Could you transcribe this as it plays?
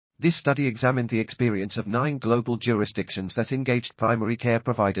This study examined the experience of 9 global jurisdictions that engaged primary care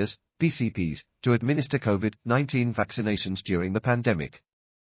providers, PCPs, to administer COVID-19 vaccinations during the pandemic.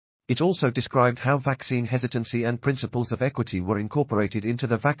 It also described how vaccine hesitancy and principles of equity were incorporated into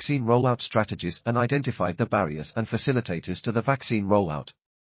the vaccine rollout strategies and identified the barriers and facilitators to the vaccine rollout.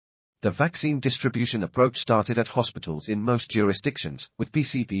 The vaccine distribution approach started at hospitals in most jurisdictions, with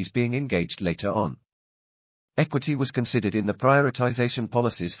PCPs being engaged later on. Equity was considered in the prioritization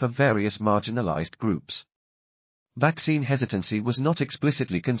policies for various marginalized groups. Vaccine hesitancy was not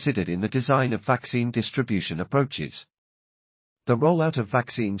explicitly considered in the design of vaccine distribution approaches. The rollout of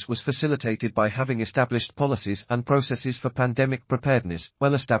vaccines was facilitated by having established policies and processes for pandemic preparedness,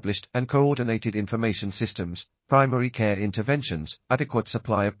 well-established and coordinated information systems, primary care interventions, adequate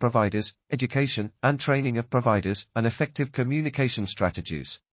supply of providers, education and training of providers, and effective communication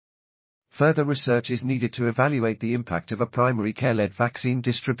strategies. Further research is needed to evaluate the impact of a primary care-led vaccine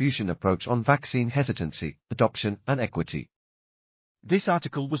distribution approach on vaccine hesitancy, adoption, and equity. This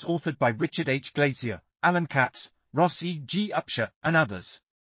article was authored by Richard H. Glazier, Alan Katz, Ross E. G. Upshur, and others.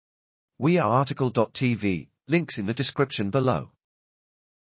 We are RTCLTV, links in the description below.